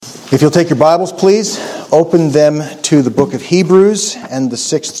If you'll take your Bibles, please, open them to the book of Hebrews and the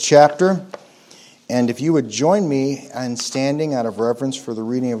 6th chapter. And if you would join me in standing out of reverence for the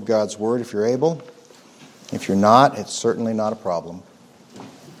reading of God's Word, if you're able. If you're not, it's certainly not a problem.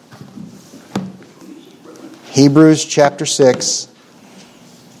 Hebrews chapter 6.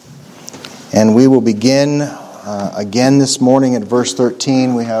 And we will begin again this morning at verse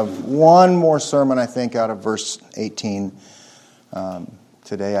 13. We have one more sermon, I think, out of verse 18.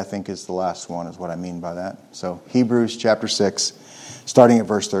 Today, I think, is the last one, is what I mean by that. So, Hebrews chapter 6, starting at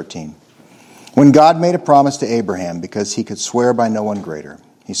verse 13. When God made a promise to Abraham, because he could swear by no one greater,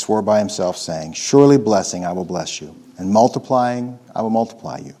 he swore by himself, saying, "Surely blessing I will bless you, and multiplying I will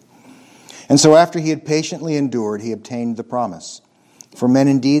multiply you." And so after he had patiently endured, he obtained the promise. For men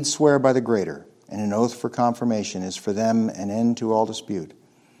indeed swear by the greater, and an oath for confirmation is for them an end to all dispute.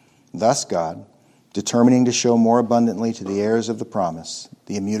 Thus God, determining to show more abundantly to the heirs of the promise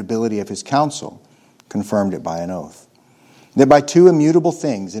the immutability of his counsel, confirmed it by an oath, that by two immutable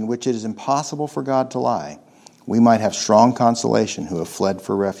things in which it is impossible for God to lie, we might have strong consolation who have fled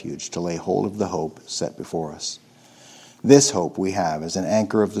for refuge to lay hold of the hope set before us. This hope we have as an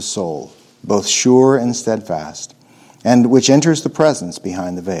anchor of the soul, both sure and steadfast, and which enters the presence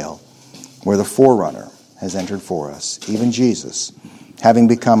behind the veil, where the forerunner has entered for us, even Jesus, having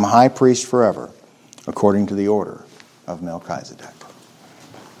become high priest forever, according to the order of Melchizedek.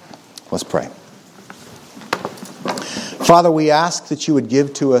 Let's pray. Father, we ask that you would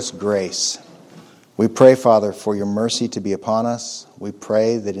give to us grace. We pray, Father, for your mercy to be upon us. We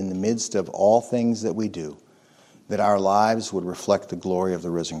pray that in the midst of all things that we do, that our lives would reflect the glory of the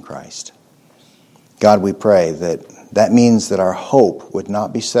risen Christ. God, we pray that means that our hope would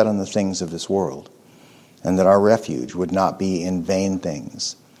not be set on the things of this world, and that our refuge would not be in vain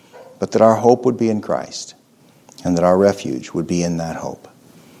things, but that our hope would be in Christ, and that our refuge would be in that hope.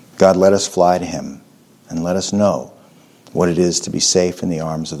 God, let us fly to him, and let us know what it is to be safe in the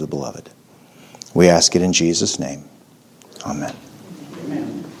arms of the beloved. We ask it in Jesus' name. Amen.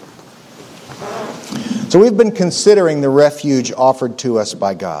 Amen. So we've been considering the refuge offered to us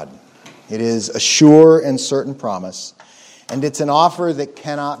by God. It is a sure and certain promise, and it's an offer that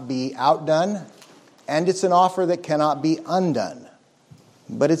cannot be outdone, and it's an offer that cannot be undone.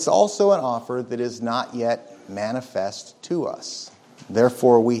 But it's also an offer that is not yet manifest to us.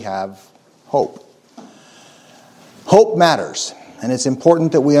 Therefore, we have hope. Hope matters, and it's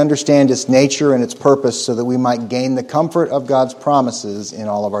important that we understand its nature and its purpose so that we might gain the comfort of God's promises in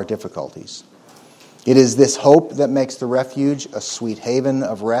all of our difficulties. It is this hope that makes the refuge a sweet haven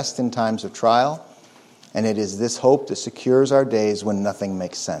of rest in times of trial, and it is this hope that secures our days when nothing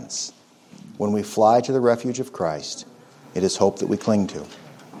makes sense. When we fly to the refuge of Christ, it is hope that we cling to,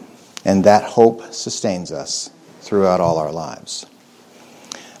 and that hope sustains us throughout all our lives.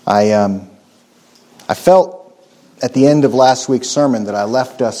 I felt at the end of last week's sermon that I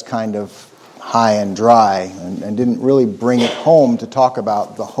left us kind of high and dry and didn't really bring it home to talk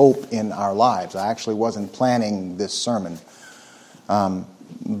about the hope in our lives. I actually wasn't planning this sermon.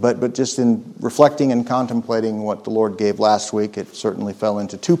 But just in reflecting and contemplating what the Lord gave last week, it certainly fell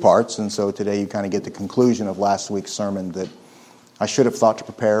into two parts. And so today you kind of get the conclusion of last week's sermon that I should have thought to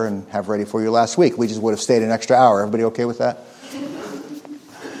prepare and have ready for you last week. We just would have stayed an extra hour. Everybody okay with that?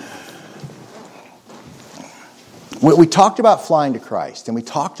 We talked about flying to Christ, and we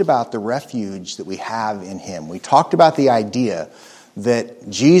talked about the refuge that we have in him. We talked about the idea that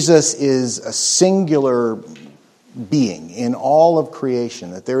Jesus is a singular being in all of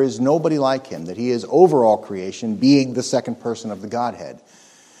creation, that there is nobody like him, that he is over all creation, being the second person of the Godhead.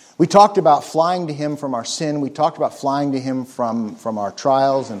 We talked about flying to him from our sin. We talked about flying to him from our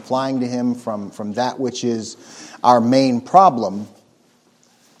trials and flying to him from that which is our main problem,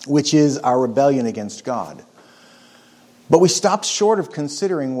 which is our rebellion against God. But we stopped short of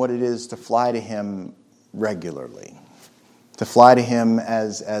considering what it is to fly to him regularly, to fly to him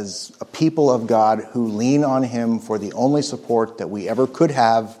as a people of God who lean on him for the only support that we ever could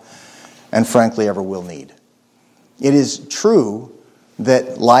have and frankly ever will need. It is true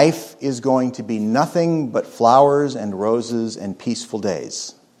that life is going to be nothing but flowers and roses and peaceful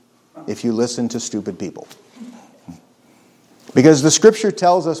days if you listen to stupid people. Because the Scripture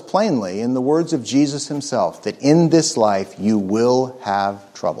tells us plainly, in the words of Jesus himself, that in this life you will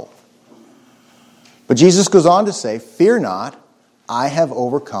have trouble. But Jesus goes on to say, "Fear not, I have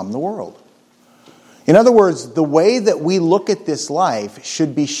overcome the world." In other words, the way that we look at this life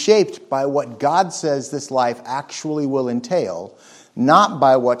should be shaped by what God says this life actually will entail, not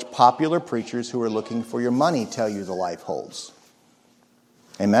by what popular preachers who are looking for your money tell you the life holds.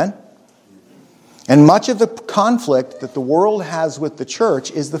 Amen? And much of the conflict that the world has with the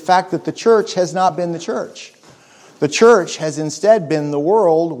church is the fact that the church has not been the church. The church has instead been the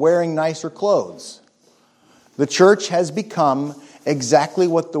world wearing nicer clothes. The church has become exactly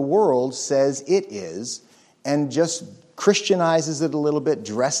what the world says it is and just Christianizes it a little bit,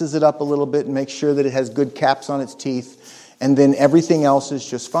 dresses it up a little bit, and makes sure that it has good caps on its teeth, and then everything else is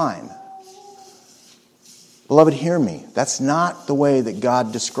just fine. Beloved, hear me. That's not the way that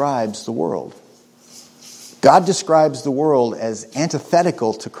God describes the world. God describes the world as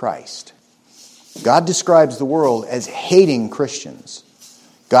antithetical to Christ. God describes the world as hating Christians.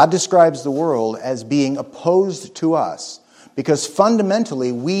 God describes the world as being opposed to us because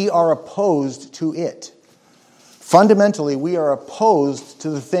fundamentally we are opposed to it. Fundamentally, we are opposed to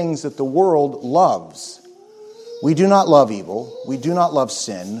the things that the world loves. We do not love evil. We do not love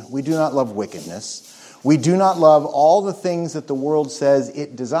sin. We do not love wickedness. We do not love all the things that the world says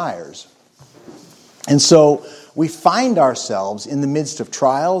it desires. And so we find ourselves in the midst of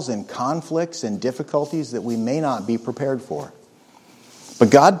trials and conflicts and difficulties that we may not be prepared for. But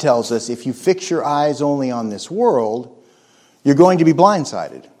God tells us if you fix your eyes only on this world, you're going to be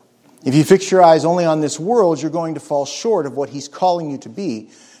blindsided. If you fix your eyes only on this world, you're going to fall short of what He's calling you to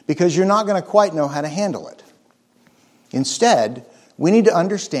be because you're not going to quite know how to handle it. Instead, we need to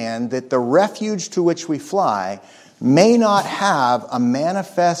understand that the refuge to which we fly may not have a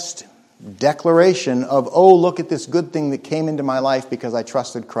manifest declaration of, oh, look at this good thing that came into my life because I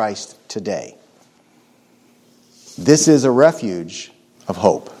trusted Christ today. This is a refuge of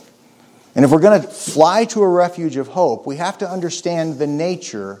hope. And if we're going to fly to a refuge of hope, we have to understand the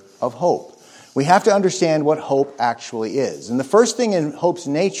nature of hope. We have to understand what hope actually is. And the first thing in hope's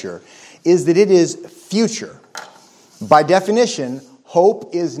nature is that it is future. By definition,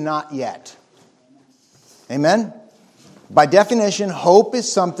 hope is not yet. Amen? By definition, hope is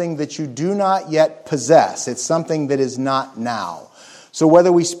something that you do not yet possess. It's something that is not now. So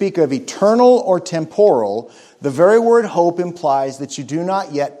whether we speak of eternal or temporal, the very word hope implies that you do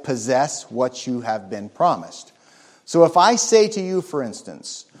not yet possess what you have been promised. So if I say to you, for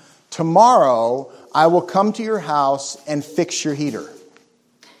instance, tomorrow I will come to your house and fix your heater.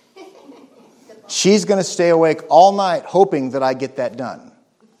 She's going to stay awake all night hoping that I get that done.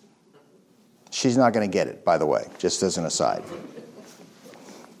 She's not going to get it, by the way, just as an aside.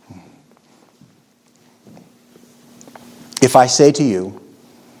 If I say to you,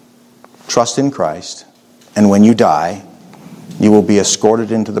 trust in Christ, and when you die, you will be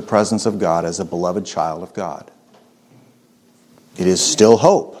escorted into the presence of God as a beloved child of God. It is still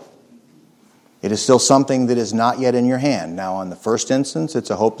hope. It is still something that is not yet in your hand. Now, in the first instance, it's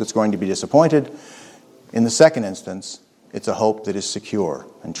a hope that's going to be disappointed. In the second instance, it's a hope that is secure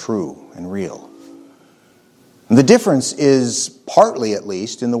and true and real. And the difference is partly, at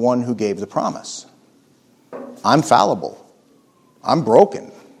least, in the one who gave the promise. I'm fallible. I'm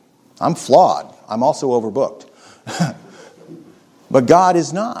broken. I'm flawed. I'm also overbooked. But God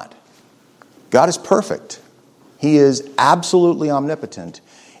is not. God is perfect. He is absolutely omnipotent.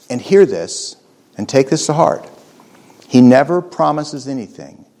 And hear this, and take this to heart. He never promises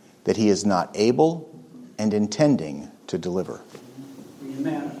anything that He is not able and intending to deliver.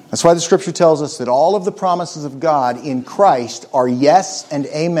 Amen. That's why the Scripture tells us that all of the promises of God in Christ are yes and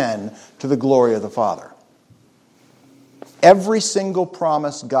amen to the glory of the Father. Every single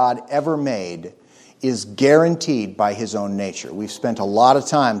promise God ever made is guaranteed by His own nature. We've spent a lot of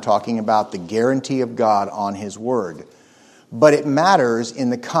time talking about the guarantee of God on His Word. But it matters in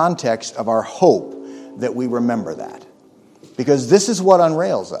the context of our hope that we remember that. Because this is what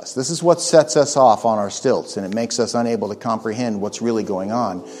unrails us. This is what sets us off on our stilts, and it makes us unable to comprehend what's really going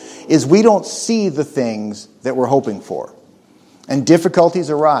on, is we don't see the things that we're hoping for. And difficulties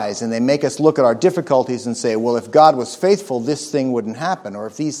arise, and they make us look at our difficulties and say, well, if God was faithful, this thing wouldn't happen. Or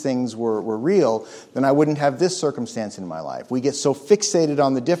if these things were real, then I wouldn't have this circumstance in my life. We get so fixated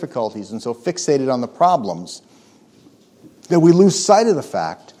on the difficulties and so fixated on the problems that we lose sight of the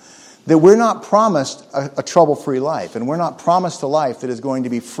fact that we're not promised a trouble-free life, and we're not promised a life that is going to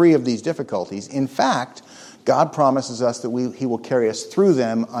be free of these difficulties. In fact, God promises us that He will carry us through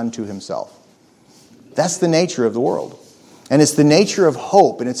them unto Himself. That's the nature of the world. And it's the nature of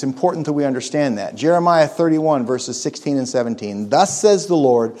hope, and it's important that we understand that. Jeremiah 31, verses 16 and 17. Thus says the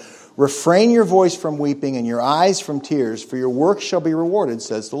Lord, refrain your voice from weeping and your eyes from tears, for your work shall be rewarded,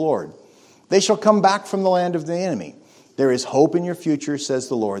 says the Lord. They shall come back from the land of the enemy. There is hope in your future, says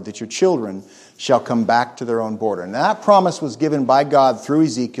the Lord, that your children shall come back to their own border. And that promise was given by God through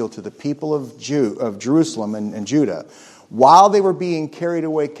Ezekiel to the people of Jerusalem and Judah while they were being carried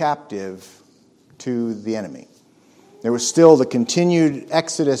away captive to the enemy. There was still the continued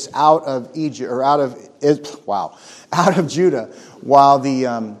exodus out of Egypt, or out of Judah, while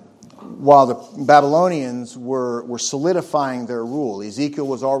the Babylonians were solidifying their rule. Ezekiel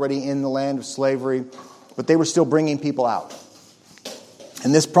was already in the land of slavery, but they were still bringing people out.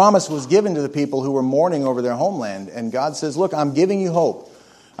 And this promise was given to the people who were mourning over their homeland. And God says, look, I'm giving you hope.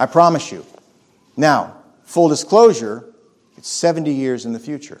 I promise you. Now, full disclosure, it's 70 years in the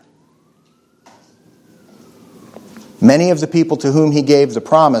future. Many of the people to whom he gave the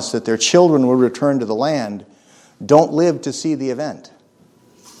promise that their children would return to the land don't live to see the event.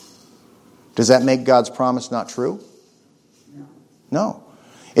 Does that make God's promise not true? No.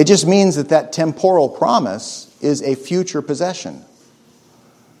 It just means that temporal promise is a future possession.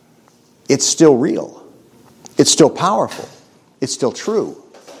 It's still real. It's still powerful. It's still true.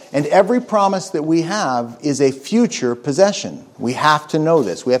 And every promise that we have is a future possession. We have to know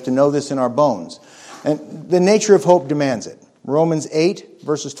this. We have to know this in our bones. And the nature of hope demands it. Romans 8,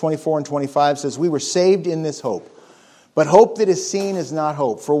 verses 24 and 25 says, we were saved in this hope. But hope that is seen is not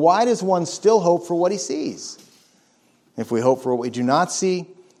hope. For why does one still hope for what he sees? If we hope for what we do not see,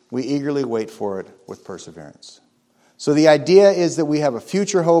 we eagerly wait for it with perseverance. So the idea is that we have a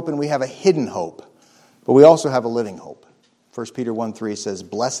future hope and we have a hidden hope. But we also have a living hope. 1 Peter 1:3 says,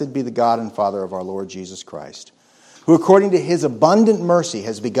 blessed be the God and Father of our Lord Jesus Christ, who according to his abundant mercy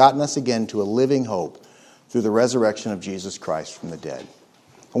has begotten us again to a living hope through the resurrection of Jesus Christ from the dead.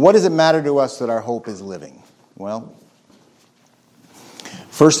 And what does it matter to us that our hope is living? Well,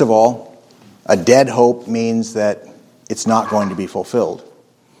 first of all, a dead hope means that it's not going to be fulfilled.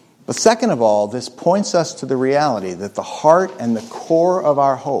 But second of all, this points us to the reality that the heart and the core of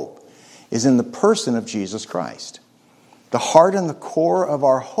our hope is in the person of Jesus Christ. The heart and the core of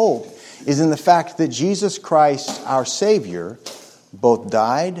our hope is in the fact that Jesus Christ, our Savior, both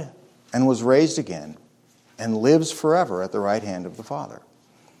died and was raised again and lives forever at the right hand of the Father.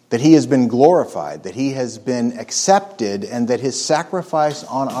 That he has been glorified, that he has been accepted, and that his sacrifice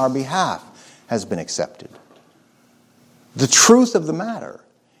on our behalf has been accepted. The truth of the matter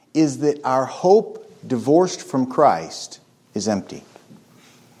is that our hope divorced from Christ is empty.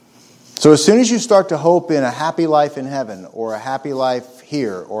 So as soon as you start to hope in a happy life in heaven, or a happy life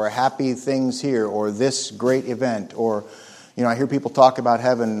here, or a happy things here, or this great event, or, I hear people talk about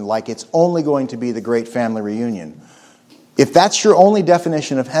heaven like it's only going to be the great family reunion. If that's your only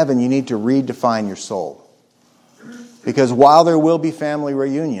definition of heaven, you need to redefine your soul. Because while there will be family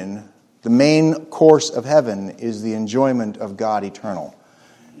reunion, the main course of heaven is the enjoyment of God eternal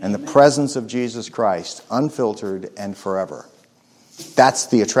and the presence of Jesus Christ, unfiltered and forever. That's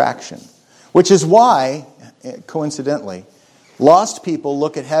the attraction. Which is why, coincidentally, lost people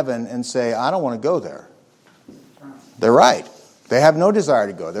look at heaven and say, I don't want to go there. They're right. They have no desire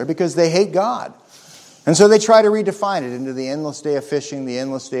to go there because they hate God. And so they try to redefine it into the endless day of fishing, the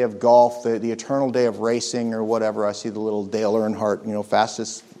endless day of golf, the eternal day of racing or whatever. I see the little Dale Earnhardt,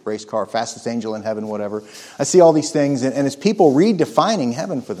 fastest race car, fastest angel in heaven, whatever. I see all these things, and it's people redefining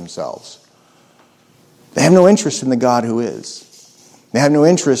heaven for themselves. They have no interest in the God who is. They have no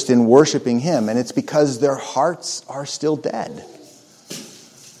interest in worshiping him, and it's because their hearts are still dead.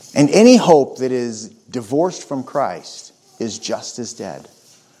 And any hope that is divorced from Christ is just as dead.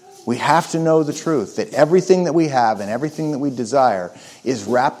 We have to know the truth that everything that we have and everything that we desire is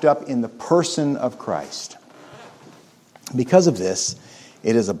wrapped up in the person of Christ. Because of this,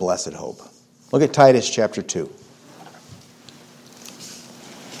 it is a blessed hope. Look at Titus chapter 2.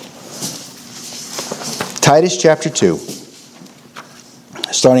 Titus chapter 2,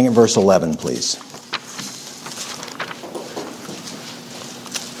 starting at verse 11, please.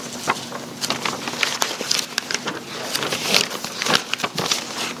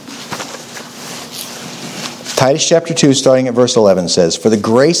 Titus chapter 2, starting at verse 11, says, For the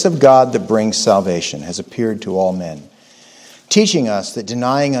grace of God that brings salvation has appeared to all men, teaching us that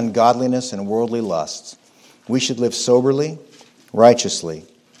denying ungodliness and worldly lusts, we should live soberly, righteously,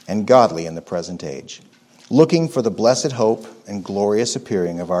 and godly in the present age, looking for the blessed hope and glorious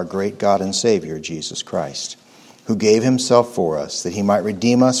appearing of our great God and Savior, Jesus Christ, who gave himself for us, that he might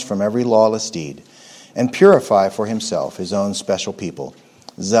redeem us from every lawless deed, and purify for himself his own special people,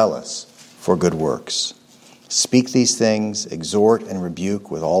 zealous for good works. Speak these things, exhort and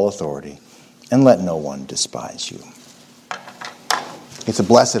rebuke with all authority, and let no one despise you. It's a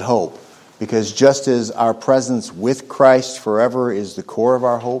blessed hope, because just as our presence with Christ forever is the core of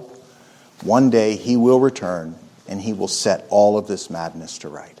our hope, one day he will return and he will set all of this madness to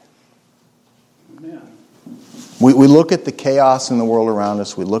right. Amen. We look at the chaos in the world around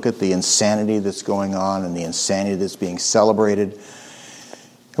us. We look at the insanity that's going on and the insanity that's being celebrated.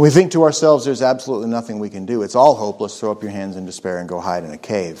 And We think to ourselves, there's absolutely nothing we can do. It's all hopeless. Throw up your hands in despair and go hide in a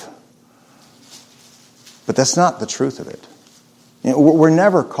cave. But that's not the truth of it. We're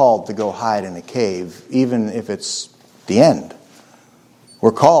never called to go hide in a cave, even if it's the end.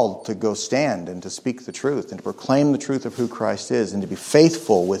 We're called to go stand and to speak the truth and to proclaim the truth of who Christ is and to be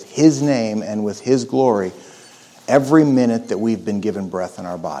faithful with His name and with His glory every minute that we've been given breath in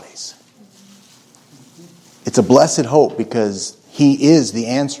our bodies. It's a blessed hope because He is the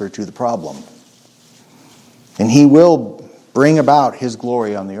answer to the problem. And He will bring about His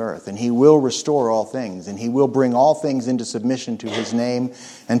glory on the earth, and He will restore all things, and He will bring all things into submission to His name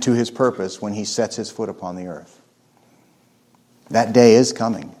and to His purpose when He sets His foot upon the earth. That day is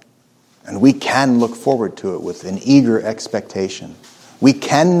coming, and we can look forward to it with an eager expectation. We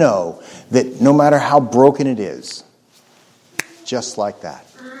can know that no matter how broken it is, just like that,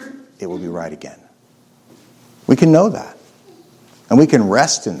 it will be right again. We can know that, and we can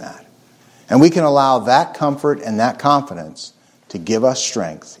rest in that, and we can allow that comfort and that confidence to give us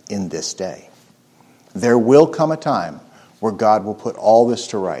strength in this day. There will come a time where God will put all this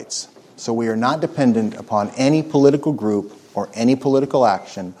to rights, so we are not dependent upon any political group or any political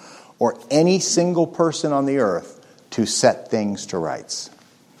action, or any single person on the earth to set things to rights.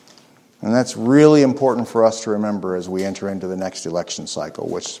 And that's really important for us to remember as we enter into the next election cycle,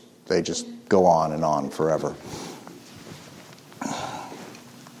 which they just go on and on forever.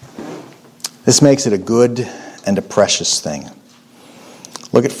 This makes it a good and a precious thing.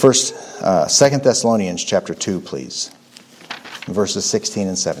 Look at 2 Thessalonians chapter 2, please, verses 16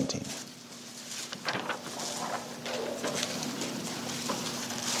 and 17.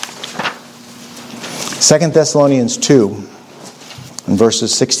 2 Thessalonians 2, and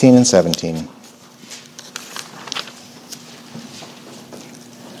verses 16 and 17.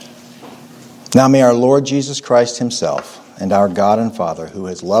 Now may our Lord Jesus Christ Himself and our God and Father, who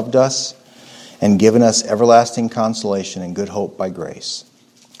has loved us and given us everlasting consolation and good hope by grace,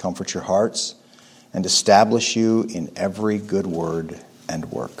 comfort your hearts and establish you in every good word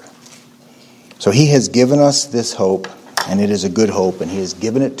and work. So He has given us this hope, and it is a good hope, and He has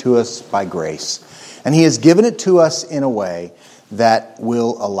given it to us by grace. And He has given it to us in a way that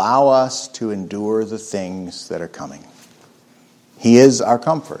will allow us to endure the things that are coming. He is our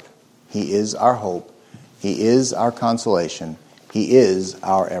comfort. He is our hope. He is our consolation. He is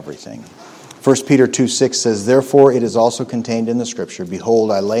our everything. 1 Peter 2:6 says, Therefore it is also contained in the Scripture, Behold,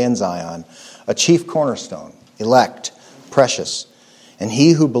 I lay in Zion a chief cornerstone, elect, precious, and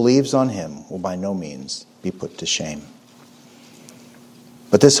he who believes on Him will by no means be put to shame.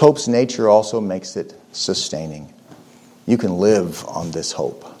 But this hope's nature also makes it sustaining. You can live on this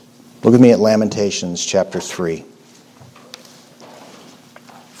hope. Look with me at Lamentations chapter 3.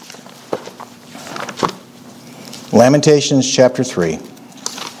 Lamentations chapter 3,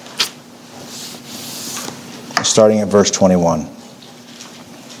 starting at verse 21.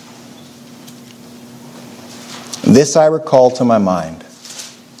 This I recall to my mind,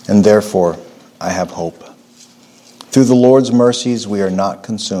 and therefore I have hope. Through the Lord's mercies we are not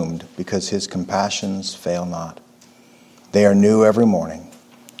consumed, because His compassions fail not. They are new every morning.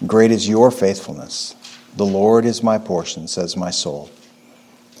 Great is your faithfulness. The Lord is my portion, says my soul.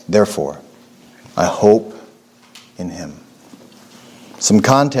 Therefore, I hope in Him. Some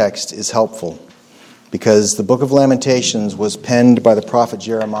context is helpful, because the book of Lamentations was penned by the prophet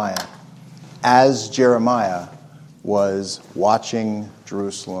Jeremiah as Jeremiah was watching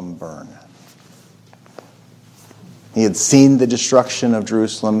Jerusalem burn. He had seen the destruction of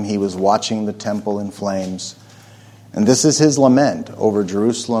Jerusalem. He was watching the temple in flames. And this is his lament over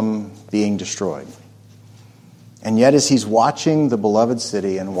Jerusalem being destroyed. And yet as he's watching the beloved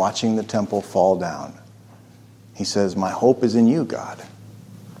city and watching the temple fall down, he says, my hope is in you, God.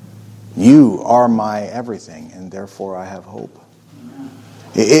 You are my everything, and therefore I have hope.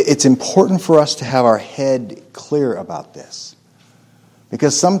 It's important for us to have our head clear about this.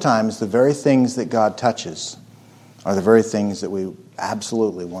 Because sometimes the very things that God touches are the very things that we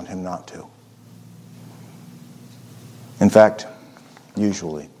absolutely want Him not to. In fact,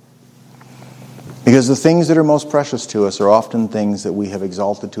 usually. Because the things that are most precious to us are often things that we have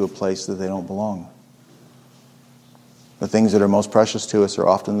exalted to a place that they don't belong. The things that are most precious to us are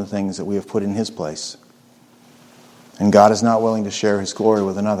often the things that we have put in His place. And God is not willing to share His glory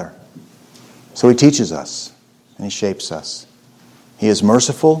with another. So He teaches us and He shapes us. He is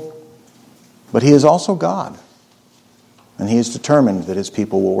merciful, but He is also God. And He is determined that His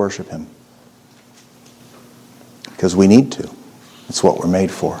people will worship Him. Because we need to. It's what we're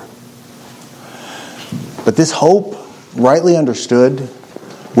made for. But this hope, rightly understood,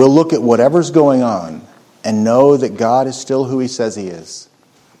 will look at whatever's going on and know that God is still who He says He is.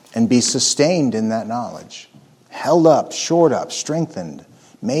 and be sustained in that knowledge, held up, shored up, strengthened,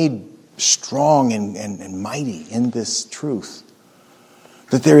 made strong and mighty in this truth.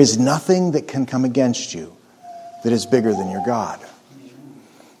 That there is nothing that can come against you that is bigger than your God.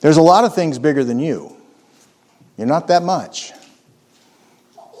 There's a lot of things bigger than you. You're not that much.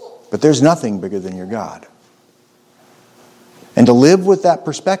 But there's nothing bigger than your God. And to live with that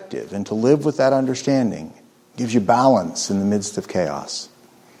perspective and to live with that understanding gives you balance in the midst of chaos.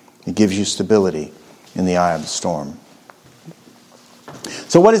 It gives you stability in the eye of the storm.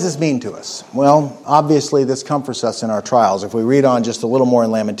 So what does this mean to us? Well, obviously this comforts us in our trials. If we read on just a little more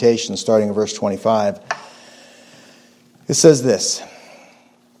in Lamentations, starting in verse 25, it says this: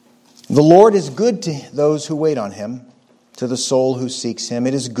 "The Lord is good to those who wait on him, to the soul who seeks him.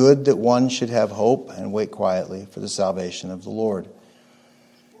 It is good that one should have hope and wait quietly for the salvation of the Lord.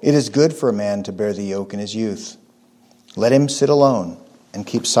 It is good for a man to bear the yoke in his youth. Let him sit alone and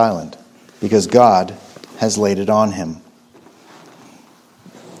keep silent, because God has laid it on him.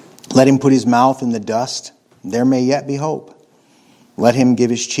 Let him put his mouth in the dust. There may yet be hope. Let him give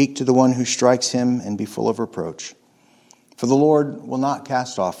his cheek to the one who strikes him and be full of reproach. For the Lord will not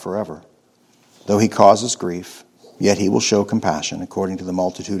cast off forever. Though he causes grief, yet he will show compassion according to the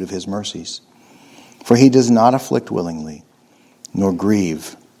multitude of his mercies. For he does not afflict willingly, nor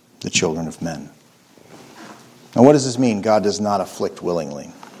grieve the children of men." Now what does this mean, God does not afflict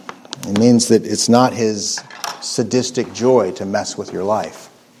willingly? It means that it's not his sadistic joy to mess with your life.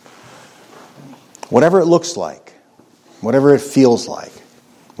 Whatever it looks like, whatever it feels like,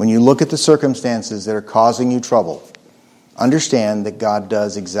 when you look at the circumstances that are causing you trouble, understand that God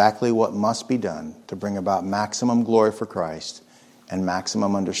does exactly what must be done to bring about maximum glory for Christ and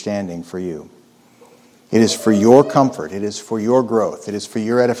maximum understanding for you. It is for your comfort. It is for your growth. It is for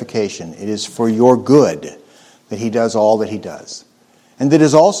your edification. It is for your good that he does all that he does. And that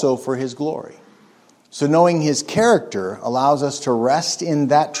is also for his glory. So knowing his character allows us to rest in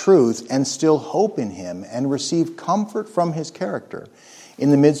that truth and still hope in him and receive comfort from his character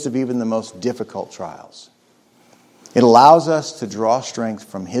in the midst of even the most difficult trials. It allows us to draw strength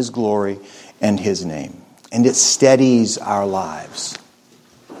from his glory and his name. And it steadies our lives.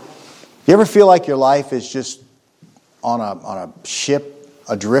 You ever feel like your life is just on a ship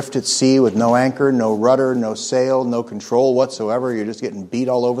adrift at sea with no anchor, no rudder, no sail, no control whatsoever? You're just getting beat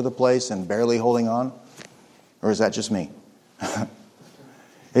all over the place and barely holding on? Or is that just me?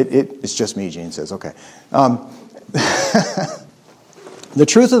 It's just me, Gene says. Okay. The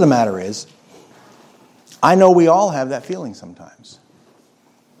truth of the matter is, I know we all have that feeling sometimes.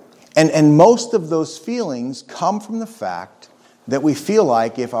 And most of those feelings come from the fact that we feel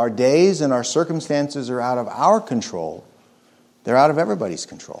like if our days and our circumstances are out of our control, they're out of everybody's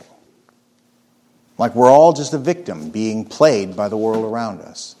control. Like we're all just a victim being played by the world around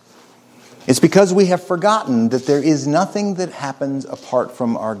us. It's because we have forgotten that there is nothing that happens apart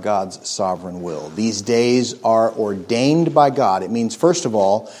from our God's sovereign will. These days are ordained by God. It means, first of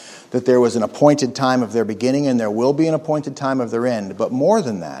all, that there was an appointed time of their beginning and there will be an appointed time of their end. But more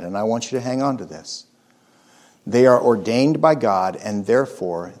than that, and I want you to hang on to this, they are ordained by God, and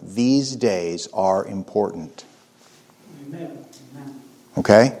therefore these days are important. Amen.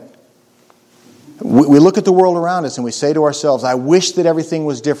 Okay? We look at the world around us and we say to ourselves, I wish that everything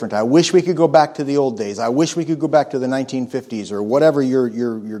was different. I wish we could go back to the old days. I wish we could go back to the 1950s or whatever your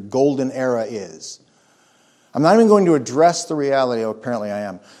golden era is. I'm not even going to address the reality, apparently I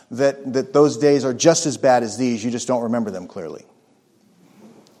am, that those days are just as bad as these. You just don't remember them clearly.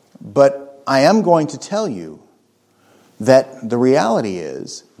 But I am going to tell you that the reality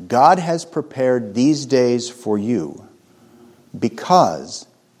is God has prepared these days for you because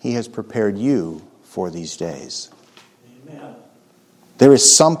he has prepared you for these days. Amen. There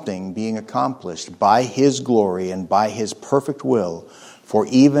is something being accomplished by his glory and by his perfect will for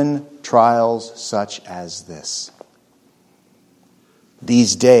even trials such as this.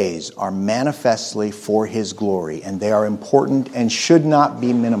 These days are manifestly for his glory, and they are important and should not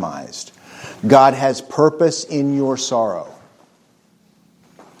be minimized. God has purpose in your sorrow.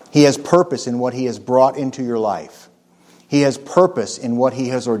 He has purpose in what he has brought into your life. He has purpose in what he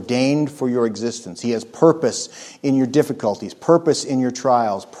has ordained for your existence. He has purpose in your difficulties, purpose in your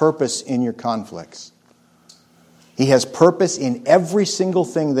trials, purpose in your conflicts. He has purpose in every single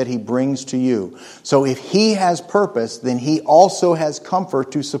thing that he brings to you. So if he has purpose, then he also has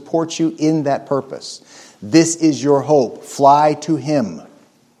comfort to support you in that purpose. This is your hope. Fly to him.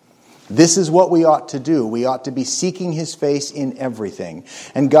 This is what we ought to do. We ought to be seeking his face in everything.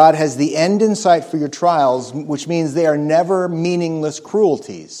 And God has the end in sight for your trials, which means they are never meaningless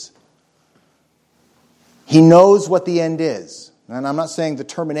cruelties. He knows what the end is. And I'm not saying the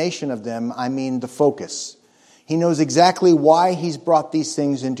termination of them, I mean the focus. He knows exactly why He's brought these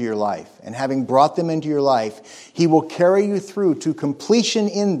things into your life. And having brought them into your life, He will carry you through to completion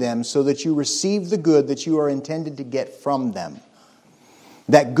in them so that you receive the good that you are intended to get from them.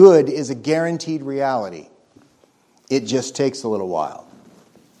 That good is a guaranteed reality. It just takes a little while.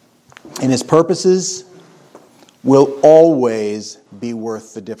 And His purposes will always be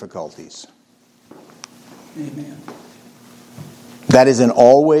worth the difficulties. Amen. That is an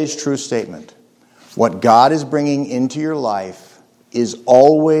always true statement. What God is bringing into your life is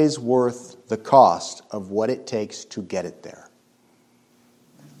always worth the cost of what it takes to get it there.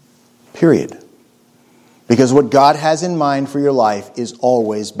 Period. Because what God has in mind for your life is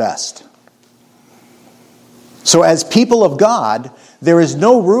always best. So as people of God, there is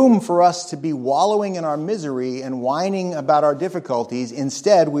no room for us to be wallowing in our misery and whining about our difficulties.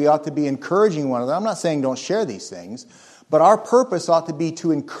 Instead, we ought to be encouraging one another. I'm not saying don't share these things, but our purpose ought to be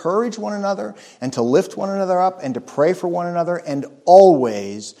to encourage one another and to lift one another up and to pray for one another and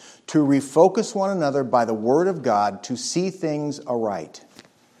always to refocus one another by the Word of God to see things aright.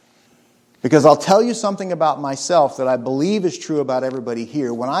 Because I'll tell you something about myself that I believe is true about everybody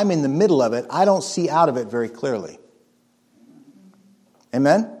here. When I'm in the middle of it, I don't see out of it very clearly.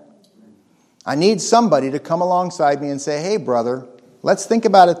 Amen? I need somebody to come alongside me and say, hey, brother, let's think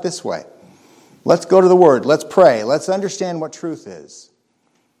about it this way. Let's go to the Word. Let's pray. Let's understand what truth is.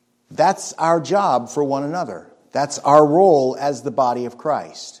 That's our job for one another. That's our role as the body of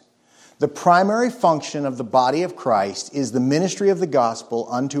Christ. The primary function of the body of Christ is the ministry of the gospel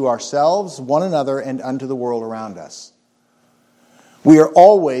unto ourselves, one another, and unto the world around us. We are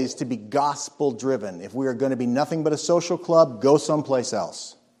always to be gospel-driven. If we are going to be nothing but a social club, go someplace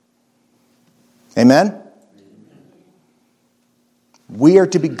else. Amen? We are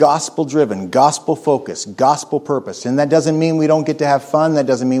to be gospel-driven, gospel-focused, gospel-purposed. And that doesn't mean we don't get to have fun. That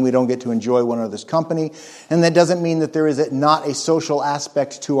doesn't mean we don't get to enjoy one another's company. And that doesn't mean that there is not a social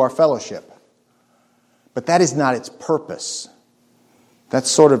aspect to our fellowship. But that is not its purpose. That's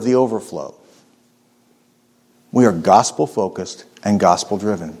sort of the overflow. We are gospel-focused and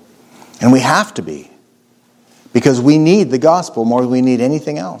gospel-driven. And we have to be. Because we need the gospel more than we need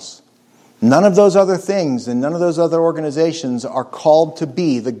anything else. None of those other things and none of those other organizations are called to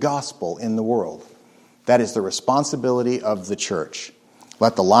be the gospel in the world. That is the responsibility of the church.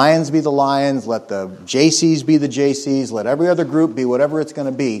 Let the Lions be the Lions. Let the JCs be the JCs. Let every other group be whatever it's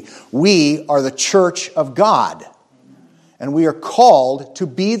going to be. We are the church of God. And we are called to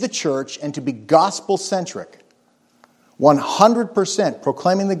be the church and to be gospel-centric. 100%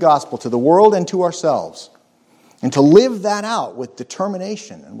 proclaiming the gospel to the world and to ourselves. And to live that out with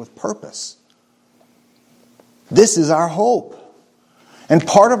determination and with purpose. This is our hope. And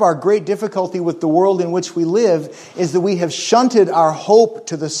part of our great difficulty with the world in which we live is that we have shunted our hope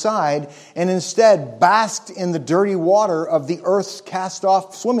to the side and instead basked in the dirty water of the earth's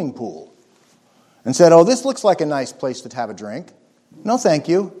cast-off swimming pool. And said, oh, this looks like a nice place to have a drink. No, thank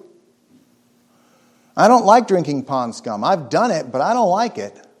you. I don't like drinking pond scum. I've done it, but I don't like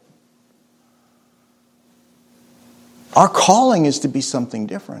it. Our calling is to be something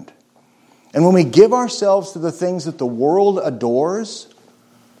different. And when we give ourselves to the things that the world adores,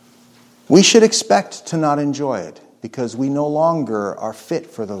 we should expect to not enjoy it because we no longer are fit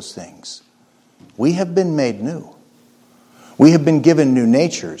for those things. We have been made new. We have been given new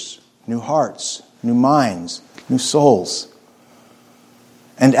natures, new hearts, new minds, new souls.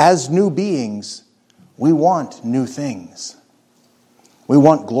 And as new beings, we want new things. We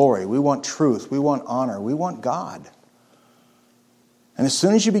want glory. We want truth. We want honor. We want God. And as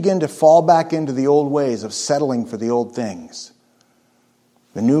soon as you begin to fall back into the old ways of settling for the old things,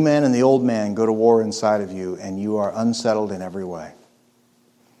 the new man and the old man go to war inside of you, and you are unsettled in every way.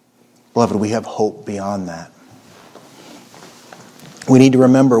 Beloved, we have hope beyond that. We need to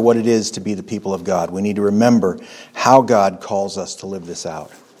remember what it is to be the people of God. We need to remember how God calls us to live this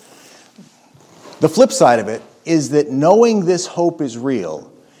out. The flip side of it is that knowing this hope is real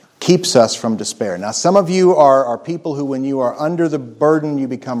keeps us from despair. Now, some of you are people who, when you are under the burden, you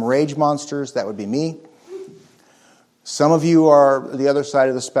become rage monsters. That would be me. Some of you are the other side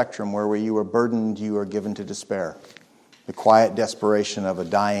of the spectrum, where you are burdened, you are given to despair. The quiet desperation of a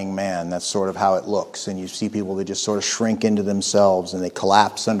dying man, that's sort of how it looks. And you see people that just sort of shrink into themselves and they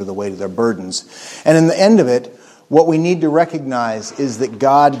collapse under the weight of their burdens. And in the end of it, what we need to recognize is that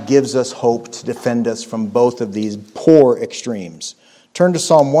God gives us hope to defend us from both of these poor extremes. Turn to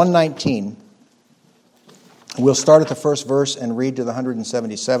Psalm 119. We'll start at the first verse and read to the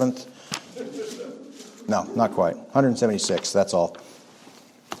 177th. No, not quite. 176, that's all.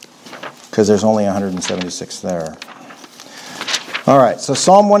 Because there's only 176 there. All right, so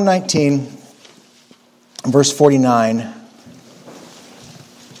Psalm 119, verse 49.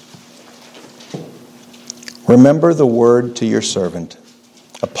 Remember the word to your servant,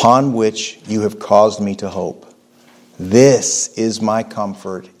 upon which you have caused me to hope. This is my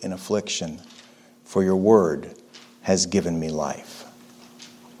comfort in affliction, for your word has given me life.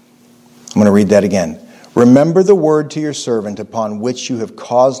 I'm going to read that again. Remember the word to your servant, upon which you have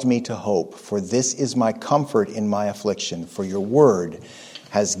caused me to hope, for this is my comfort in my affliction, for your word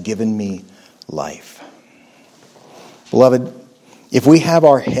has given me life. Beloved, if we have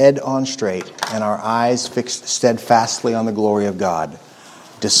our head on straight and our eyes fixed steadfastly on the glory of God,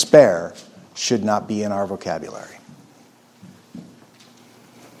 despair should not be in our vocabulary.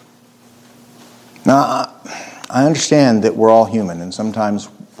 Now, I understand that we're all human, and sometimes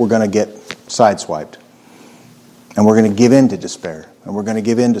we're going to get sideswiped. And we're going to give in to despair. And we're going to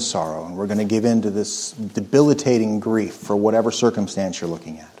give in to sorrow. And we're going to give in to this debilitating grief for whatever circumstance you're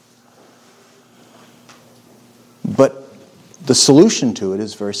looking at. But the solution to it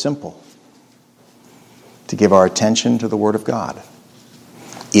is very simple. To give our attention to the Word of God.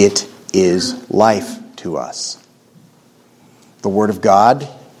 It is life to us. The Word of God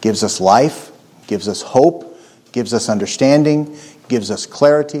gives us life, gives us hope, gives us understanding, gives us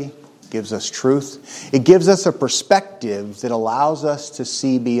clarity, gives us truth. It gives us a perspective that allows us to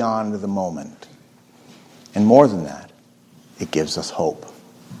see beyond the moment. And more than that, it gives us hope.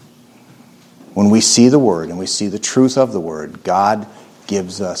 When we see the Word and we see the truth of the Word, God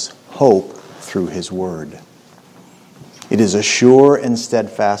gives us hope through His Word. It is a sure and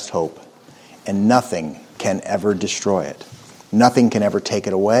steadfast hope, and nothing can ever destroy it. Nothing can ever take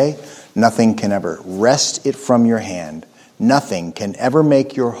it away. Nothing can ever wrest it from your hand. Nothing can ever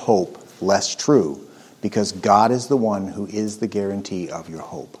make your hope less true, because God is the one who is the guarantee of your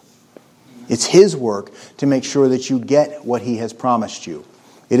hope. It's His work to make sure that you get what He has promised you.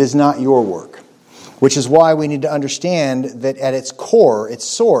 It is not your work, which is why we need to understand that at its core, its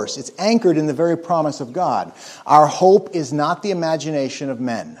source, it's anchored in the very promise of God. Our hope is not the imagination of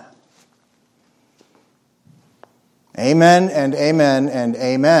men. Amen and amen and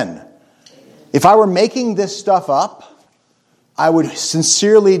amen. If I were making this stuff up, I would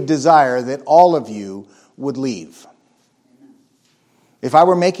sincerely desire that all of you would leave. If I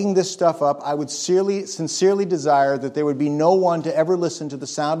were making this stuff up, I would sincerely desire that there would be no one to ever listen to the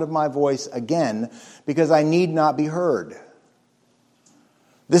sound of my voice again, because I need not be heard.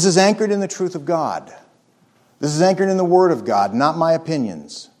 This is anchored in the truth of God. This is anchored in the Word of God, not my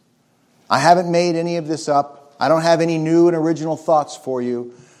opinions. I haven't made any of this up. I don't have any new and original thoughts for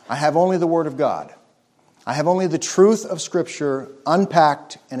you. I have only the Word of God. I have only the truth of Scripture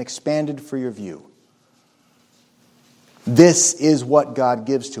unpacked and expanded for your view. This is what God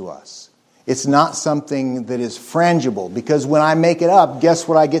gives to us. It's not something that is frangible, because when I make it up, guess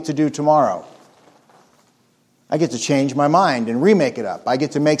what I get to do tomorrow? I get to change my mind and remake it up. I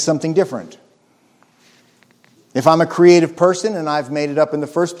get to make something different. If I'm a creative person and I've made it up in the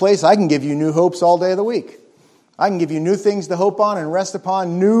first place, I can give you new hopes all day of the week. I can give you new things to hope on and rest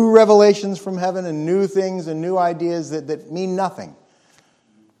upon, new revelations from heaven and new things and new ideas that mean nothing.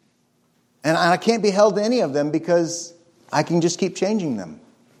 And I can't be held to any of them because I can just keep changing them.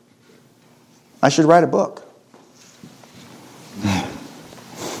 I should write a book.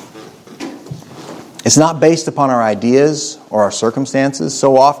 It's not based upon our ideas or our circumstances.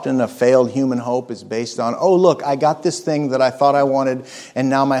 So often a failed human hope is based on, oh, look, I got this thing that I thought I wanted, and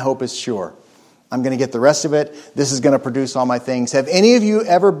now my hope is sure. I'm going to get the rest of it. This is going to produce all my things. Have any of you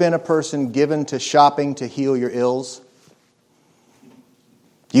ever been a person given to shopping to heal your ills?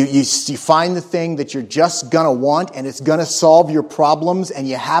 You find the thing that you're just going to want, and it's going to solve your problems, and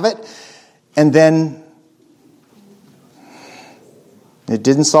you have it, and then it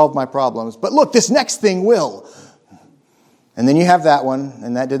didn't solve my problems. But look, this next thing will. And then you have that one,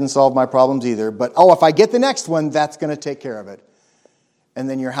 and that didn't solve my problems either. But, oh, if I get the next one, that's going to take care of it. And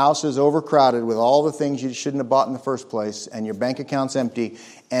then your house is overcrowded with all the things you shouldn't have bought in the first place, and your bank account's empty,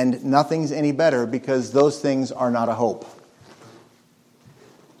 and nothing's any better because those things are not a hope.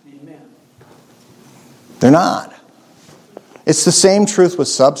 Amen. They're not. It's the same truth with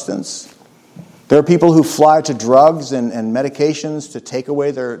substance. There are people who fly to drugs and medications to take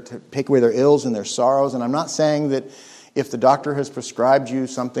away their ills and their sorrows, and I'm not saying that if the doctor has prescribed you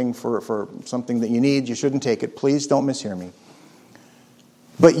something for something that you need, you shouldn't take it. Please don't mishear me.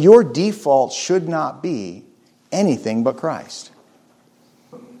 But your default should not be anything but Christ.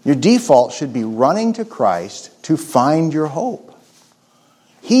 Your default should be running to Christ to find your hope.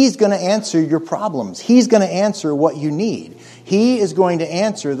 He's going to answer your problems. He's going to answer what you need. He is going to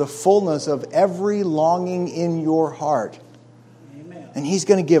answer the fullness of every longing in your heart. And He's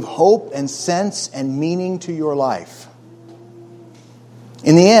going to give hope and sense and meaning to your life.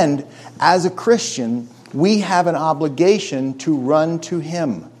 In the end, as a Christian, we have an obligation to run to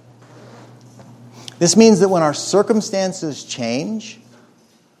Him. This means that when our circumstances change,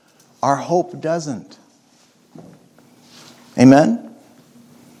 our hope doesn't. Amen?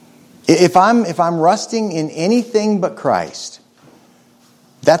 If I'm rusting in anything but Christ,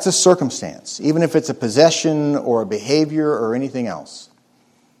 that's a circumstance, even if it's a possession or a behavior or anything else.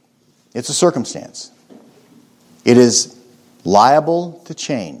 It's a circumstance. It is liable to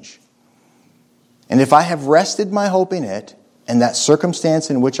change. And if I have rested my hope in it, and that circumstance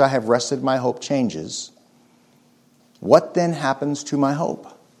in which I have rested my hope changes, what then happens to my hope?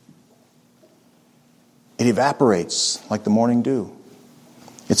 It evaporates like the morning dew.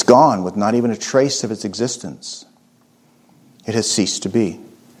 It's gone with not even a trace of its existence. It has ceased to be.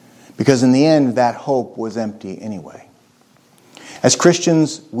 Because in the end, that hope was empty anyway. As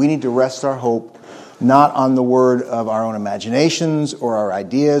Christians, we need to rest our hope not on the word of our own imaginations or our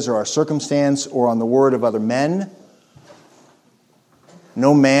ideas or our circumstance or on the word of other men.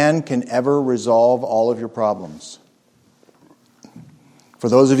 No man can ever resolve all of your problems. For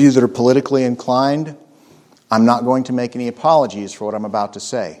those of you that are politically inclined, I'm not going to make any apologies for what I'm about to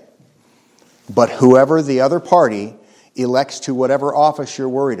say. But whoever the other party elects to whatever office you're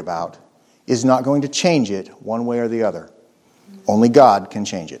worried about is not going to change it one way or the other. Only God can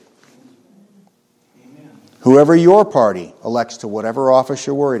change it. Whoever your party elects to whatever office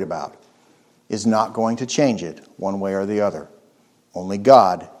you're worried about is not going to change it one way or the other. Only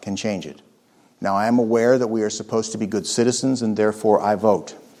God can change it. Now, I am aware that we are supposed to be good citizens, and therefore I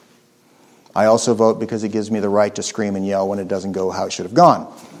vote. I also vote because it gives me the right to scream and yell when it doesn't go how it should have gone.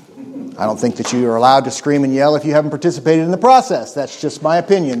 I don't think that you are allowed to scream and yell if you haven't participated in the process. That's just my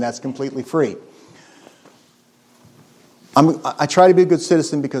opinion. That's completely free. I try to be a good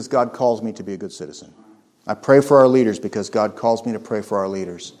citizen because God calls me to be a good citizen. I pray for our leaders because God calls me to pray for our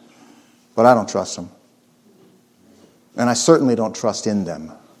leaders. But I don't trust them. And I certainly don't trust in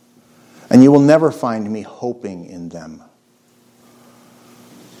them. And you will never find me hoping in them.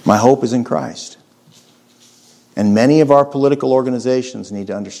 My hope is in Christ. And many of our political organizations need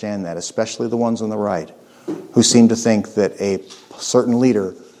to understand that, especially the ones on the right, who seem to think that a certain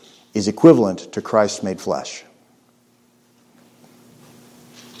leader is equivalent to Christ made flesh.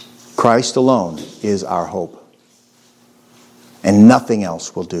 Christ alone is our hope. And nothing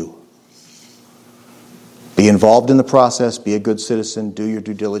else will do. Be involved in the process, be a good citizen, do your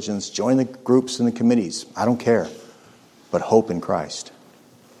due diligence, join the groups and the committees. I don't care. But hope in Christ.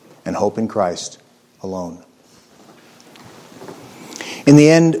 And hope in Christ alone. In the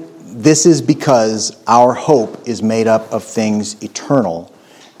end, this is because our hope is made up of things eternal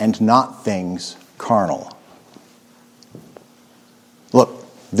and not things carnal. Look,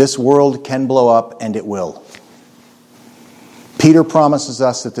 this world can blow up, and it will. Peter promises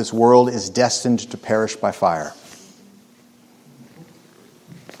us that this world is destined to perish by fire.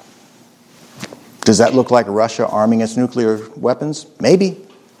 Does that look like Russia arming its nuclear weapons? Maybe.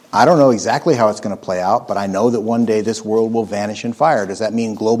 I don't know exactly how it's going to play out, but I know that one day this world will vanish in fire. Does that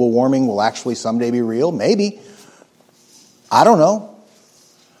mean global warming will actually someday be real? Maybe. I don't know.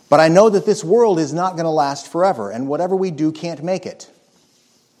 But I know that this world is not going to last forever, and whatever we do can't make it.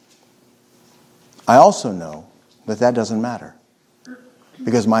 I also know that that doesn't matter,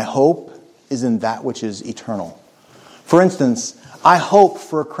 because my hope is in that which is eternal. For instance, I hope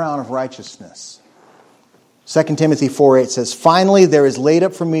for a crown of righteousness. 2 Timothy 4:8 says, "Finally there is laid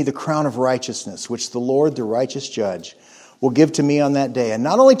up for me the crown of righteousness, which the Lord, the righteous judge, will give to me on that day, and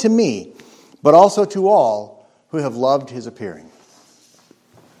not only to me, but also to all who have loved his appearing."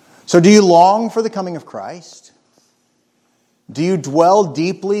 So do you long for the coming of Christ? Do you dwell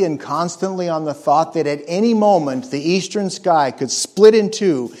deeply and constantly on the thought that at any moment the eastern sky could split in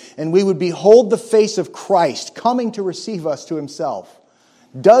two and we would behold the face of Christ coming to receive us to himself?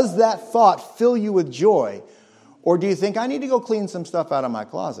 Does that thought fill you with joy? Or do you think, I need to go clean some stuff out of my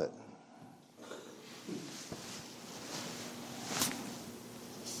closet?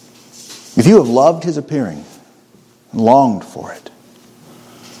 If you have loved his appearing and longed for it,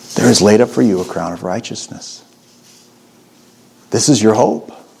 there is laid up for you a crown of righteousness. This is your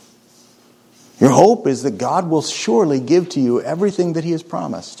hope. Your hope is that God will surely give to you everything that he has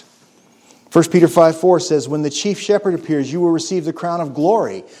promised. 1 Peter 5:4 says, "When the chief shepherd appears, you will receive the crown of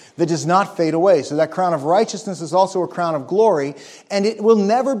glory that does not fade away." So that crown of righteousness is also a crown of glory, and it will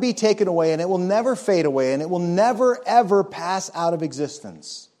never be taken away, and it will never fade away, and it will never, ever pass out of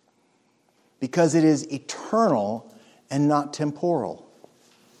existence, because it is eternal and not temporal.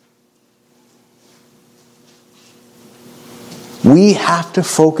 We have to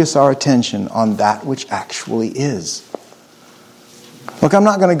focus our attention on that which actually is. Look, I'm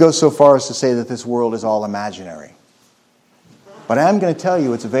not going to go so far as to say that this world is all imaginary. But I am going to tell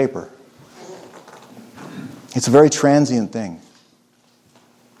you it's a vapor. It's a very transient thing.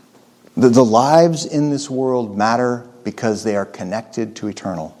 The lives in this world matter because they are connected to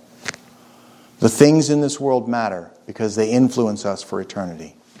eternal. The things in this world matter because they influence us for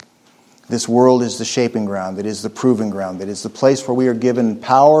eternity. This world is the shaping ground. It is the proving ground. It is the place where we are given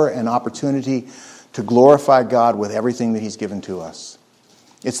power and opportunity to glorify God with everything that He's given to us.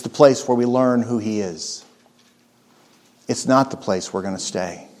 It's the place where we learn who He is. It's not the place we're going to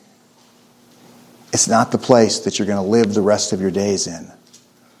stay. It's not the place that you're going to live the rest of your days in.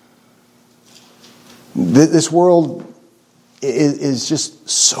 This world is just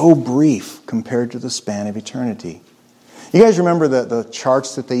so brief compared to the span of eternity. You guys remember the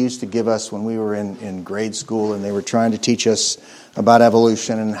charts that they used to give us when we were in grade school and they were trying to teach us about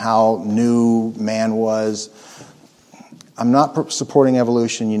evolution and how new man was? I'm not supporting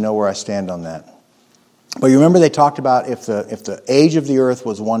evolution. You know where I stand on that. But you remember they talked about if the age of the earth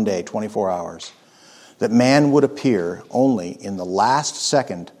was one day, 24 hours, that man would appear only in the last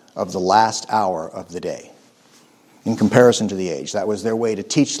second of the last hour of the day in comparison to the age. That was their way to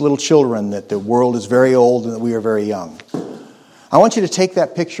teach little children that the world is very old and that we are very young. I want you to take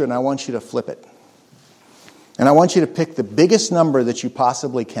that picture and I want you to flip it. And I want you to pick the biggest number that you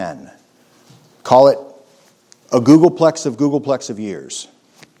possibly can. Call it a googolplex of years.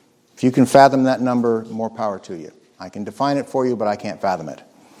 If you can fathom that number, more power to you. I can define it for you, but I can't fathom it.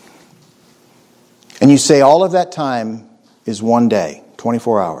 And you say all of that time is one day,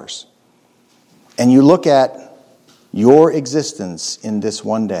 24 hours. And you look at your existence in this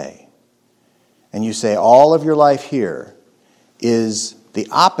one day. And you say all of your life here is the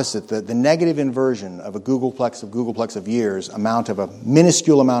opposite, the negative inversion of a googolplex of years, amount of a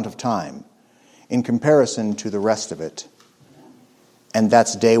minuscule amount of time in comparison to the rest of it. And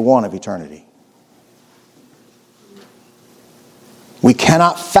that's day one of eternity. We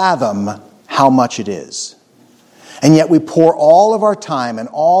cannot fathom how much it is. And yet we pour all of our time and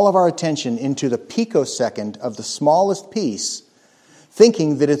all of our attention into the picosecond of the smallest piece,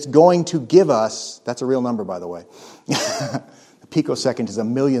 thinking that it's going to give us, that's a real number by the way, the picosecond is a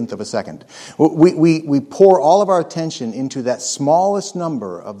millionth of a second. We pour all of our attention into that smallest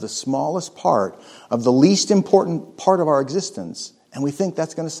number of the smallest part of the least important part of our existence, and we think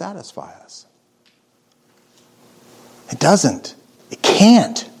that's going to satisfy us. It doesn't. It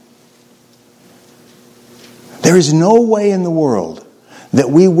can't. There is no way in the world that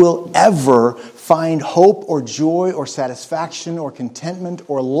we will ever find hope or joy or satisfaction or contentment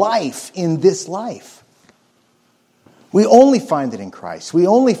or life in this life. We only find it in Christ. We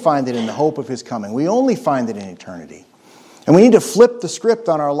only find it in the hope of His coming. We only find it in eternity. And we need to flip the script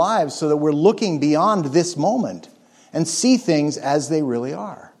on our lives so that we're looking beyond this moment and see things as they really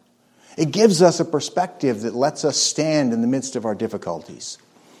are. It gives us a perspective that lets us stand in the midst of our difficulties.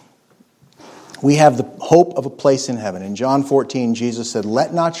 We have the hope of a place in heaven. In John 14, Jesus said,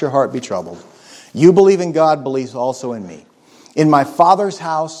 "Let not your heart be troubled. You believe in God, believe also in me. In my Father's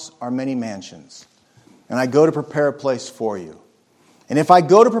house are many mansions, and I go to prepare a place for you. And if I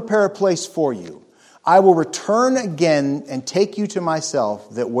go to prepare a place for you, I will return again and take you to myself,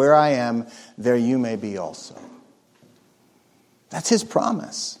 that where I am, there you may be also." That's His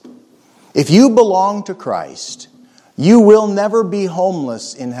promise. If you belong to Christ, you will never be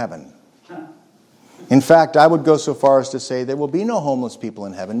homeless in heaven. In fact, I would go so far as to say there will be no homeless people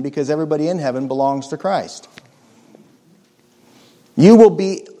in heaven because everybody in heaven belongs to Christ. You will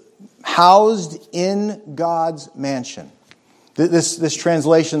be housed in God's mansion. This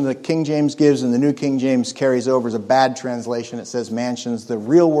translation that King James gives and the New King James carries over is a bad translation. It says mansions. The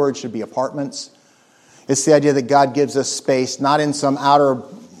real word should be apartments. It's the idea that God gives us space, not in some outer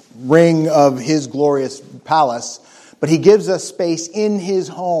ring of His glorious palace, but He gives us space in His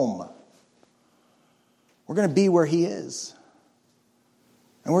home. We're going to be where He is.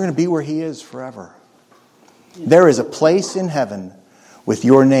 And we're going to be where He is forever. There is a place in heaven with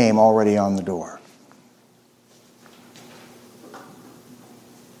your name already on the door.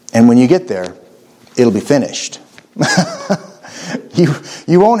 And when you get there, it'll be finished.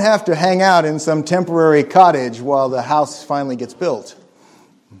 You won't have to hang out in some temporary cottage while the house finally gets built.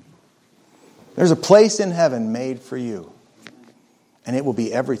 There's a place in heaven made for you. And it will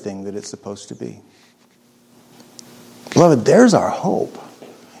be everything that it's supposed to be. Beloved, there's our hope.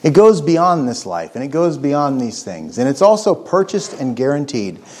 It goes beyond this life, and it goes beyond these things. And it's also purchased and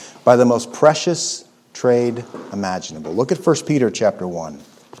guaranteed by the most precious trade imaginable. Look at 1 Peter chapter 1.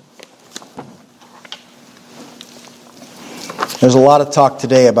 There's a lot of talk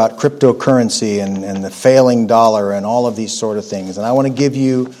today about cryptocurrency and the failing dollar and all of these sort of things. And I want to give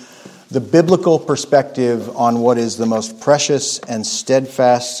you the biblical perspective on what is the most precious and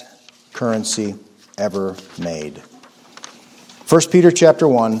steadfast currency ever made. 1 Peter chapter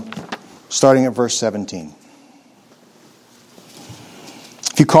 1, starting at verse 17.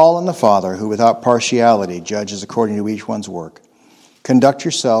 If you call on the Father, who without partiality judges according to each one's work, conduct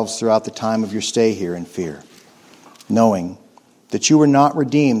yourselves throughout the time of your stay here in fear, knowing that you were not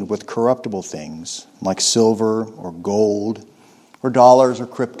redeemed with corruptible things like silver or gold or dollars or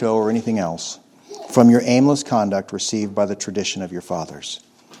crypto or anything else from your aimless conduct received by the tradition of your fathers,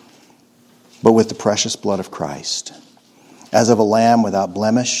 but with the precious blood of Christ, as of a lamb without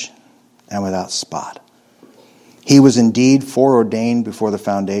blemish and without spot. He was indeed foreordained before the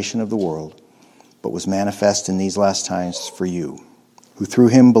foundation of the world, but was manifest in these last times for you, who through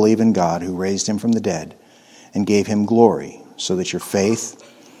him believe in God, who raised him from the dead and gave him glory, so that your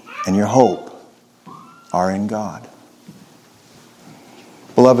faith and your hope are in God.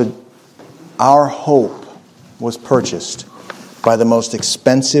 Beloved, our hope was purchased by the most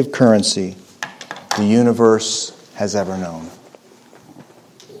expensive currency the universe has ever known.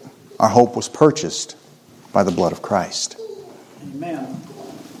 Our hope was purchased by the blood of Christ. Amen.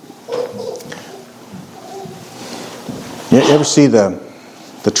 You ever see the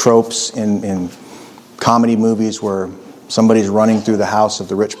tropes in comedy movies where somebody's running through the house of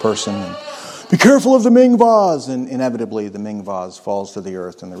the rich person and, be careful of the Ming vase, and inevitably the Ming vase falls to the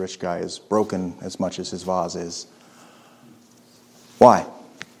earth and the rich guy is broken as much as his vase is. Why?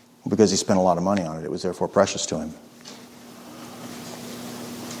 Because he spent a lot of money on it. It was therefore precious to him.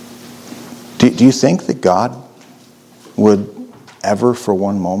 Do you think that God would ever for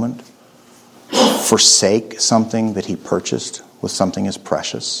one moment forsake something that he purchased with something as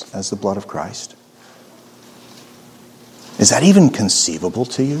precious as the blood of Christ? Is that even conceivable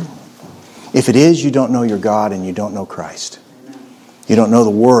to you? If it is, you don't know your God and you don't know Christ. You don't know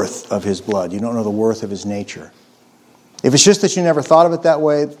the worth of his blood. You don't know the worth of his nature. If it's just that you never thought of it that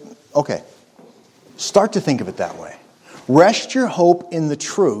way, okay. Start to think of it that way. Rest your hope in the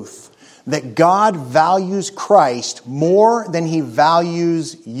truth that God values Christ more than he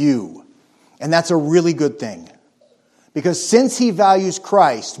values you. And that's a really good thing. Because since he values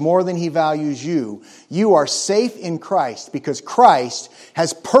Christ more than he values you, you are safe in Christ because Christ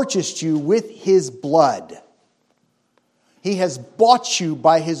has purchased you with his blood. He has bought you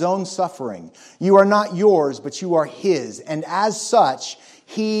by his own suffering. You are not yours, but you are his. And as such,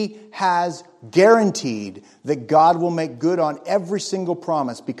 he has guaranteed that God will make good on every single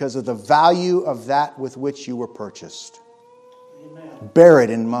promise because of the value of that with which you were purchased. Amen. Bear it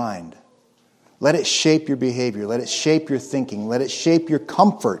in mind. Let it shape your behavior. Let it shape your thinking. Let it shape your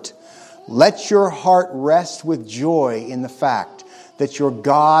comfort. Let your heart rest with joy in the fact that your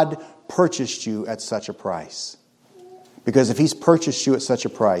God purchased you at such a price. Because if he's purchased you at such a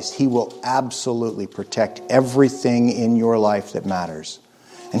price, he will absolutely protect everything in your life that matters.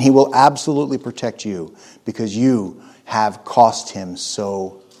 And he will absolutely protect you because you have cost him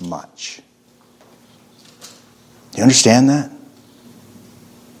so much. Do you understand that?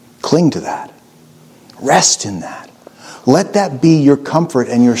 Cling to that. Rest in that. Let that be your comfort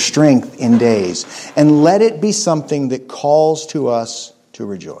and your strength in days. And let it be something that calls to us to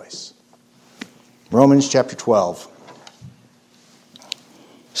rejoice. Romans chapter 12,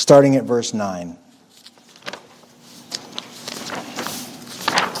 starting at verse 9.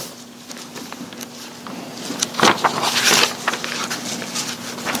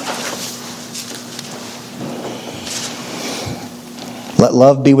 Let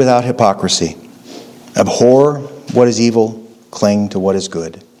love be without hypocrisy. Abhor what is evil, cling to what is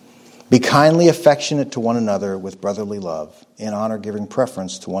good. Be kindly affectionate to one another with brotherly love, in honor giving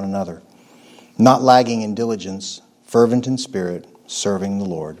preference to one another, not lagging in diligence, fervent in spirit, serving the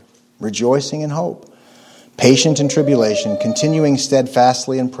Lord, rejoicing in hope, patient in tribulation, continuing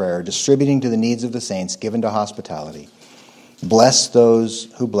steadfastly in prayer, distributing to the needs of the saints, given to hospitality. Bless those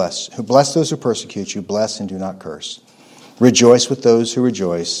who persecute you, bless and do not curse. Rejoice with those who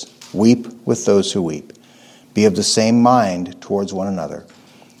rejoice, weep with those who weep. Be of the same mind towards one another,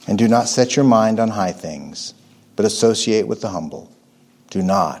 and do not set your mind on high things, but associate with the humble. Do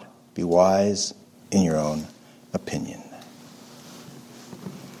not be wise in your own opinion.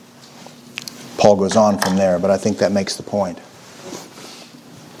 Paul goes on from there, but I think that makes the point.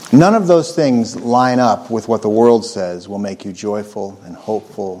 None of those things line up with what the world says will make you joyful and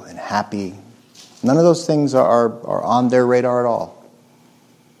hopeful and happy. None of those things are on their radar at all.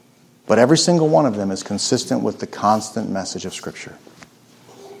 But every single one of them is consistent with the constant message of Scripture.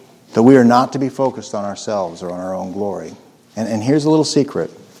 That we are not to be focused on ourselves or on our own glory, And here's a little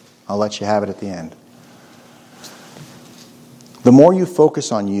secret. I'll let you have it at the end. The more you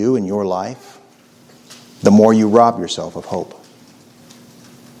focus on you and your life, the more you rob yourself of hope.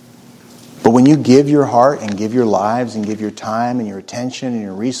 But when you give your heart and give your lives and give your time and your attention and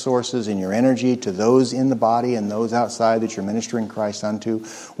your resources and your energy to those in the body and those outside that you're ministering Christ unto,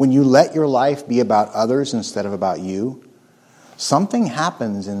 when you let your life be about others instead of about you, something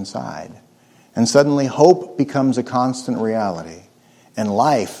happens inside. And suddenly hope becomes a constant reality. And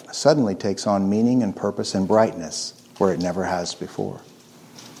life suddenly takes on meaning and purpose and brightness where it never has before.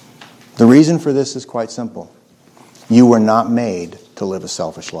 The reason for this is quite simple. You were not made to live a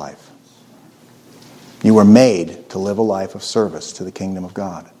selfish life. You were made to live a life of service to the kingdom of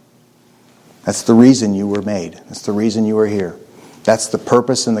God. That's the reason you were made. That's the reason you are here. That's the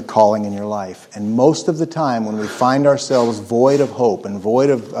purpose and the calling in your life. And most of the time when we find ourselves void of hope and void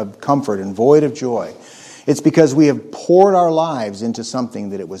of comfort and void of joy, it's because we have poured our lives into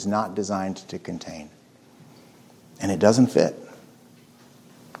something that it was not designed to contain. And it doesn't fit.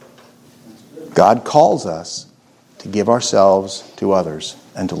 God calls us to give ourselves to others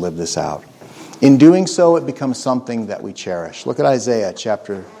and to live this out. In doing so, it becomes something that we cherish. Look at Isaiah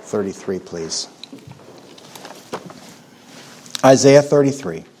chapter 33, please. Isaiah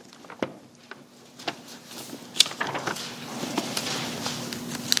 33.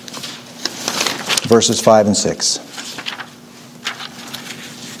 Verses 5 and 6.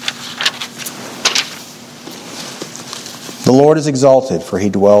 The Lord is exalted, for he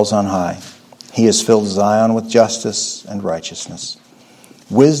dwells on high. He has filled Zion with justice and righteousness.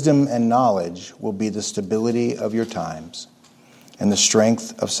 Wisdom and knowledge will be the stability of your times, and the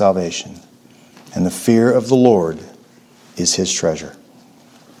strength of salvation. And the fear of the Lord is his treasure.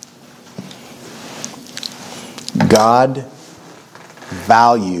 God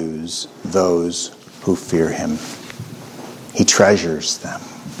values those who fear him. He treasures them.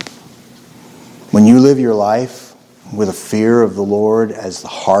 When you live your life with a fear of the Lord as the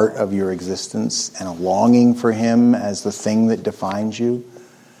heart of your existence and a longing for him as the thing that defines you,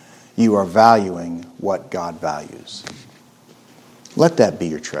 you are valuing what God values. Let that be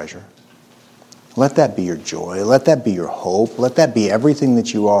your treasure. Let that be your joy. Let that be your hope. Let that be everything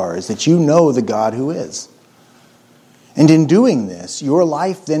that you are, is that you know the God who is. And in doing this, your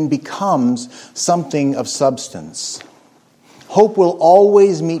life then becomes something of substance. Hope will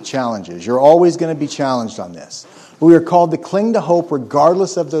always meet challenges. You're always going to be challenged on this. We are called to cling to hope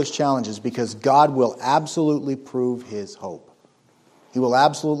regardless of those challenges because God will absolutely prove his hope. He will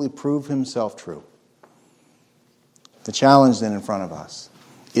absolutely prove himself true. The challenge then in front of us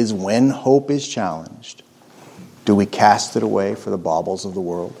is when hope is challenged, do we cast it away for the baubles of the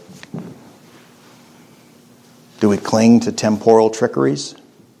world? Do we cling to temporal trickeries?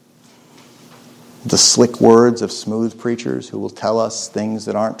 The slick words of smooth preachers who will tell us things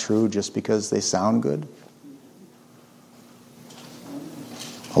that aren't true just because they sound good?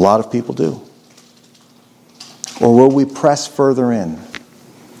 A lot of people do. Or will we press further in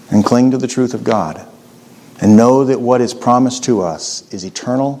and cling to the truth of God and know that what is promised to us is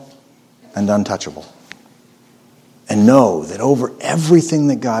eternal and untouchable? And know that over everything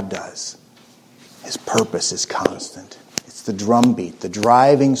that God does, his purpose is constant. It's the drumbeat, the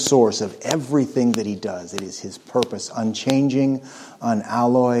driving source of everything that he does. It is his purpose, unchanging,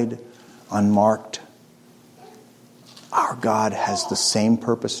 unalloyed, unmarked. Our God has the same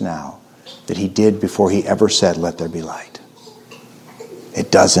purpose now that he did before he ever said, "Let there be light."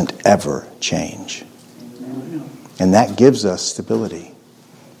 It doesn't ever change. And that gives us stability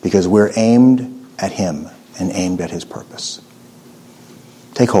because we're aimed at him and aimed at his purpose.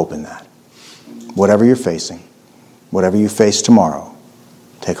 Take hope in that. Whatever you're facing, whatever you face tomorrow,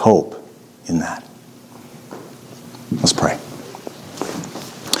 take hope in that. Let's pray.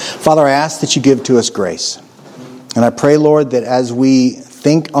 Father, I ask that you give to us grace. And I pray, Lord, that as we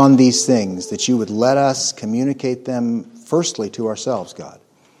think on these things, that you would let us communicate them firstly to ourselves, God.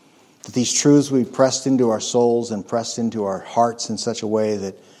 That these truths would be pressed into our souls and pressed into our hearts in such a way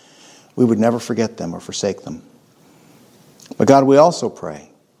that we would never forget them or forsake them. But God, we also pray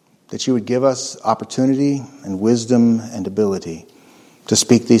that you would give us opportunity and wisdom and ability to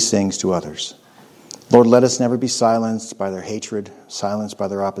speak these things to others. Lord, let us never be silenced by their hatred, silenced by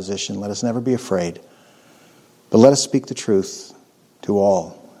their opposition. Let us never be afraid. But let us speak the truth to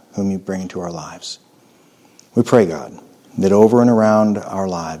all whom you bring into our lives. We pray, God, that over and around our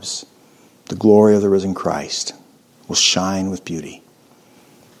lives, the glory of the risen Christ will shine with beauty.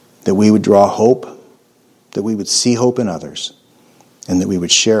 That we would draw hope, that we would see hope in others, and that we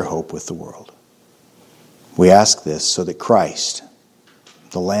would share hope with the world. We ask this so that Christ,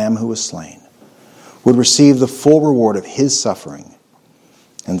 the Lamb who was slain, would receive the full reward of his suffering,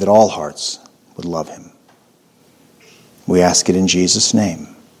 and that all hearts would love him. We ask it in Jesus'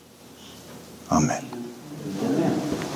 name. Amen.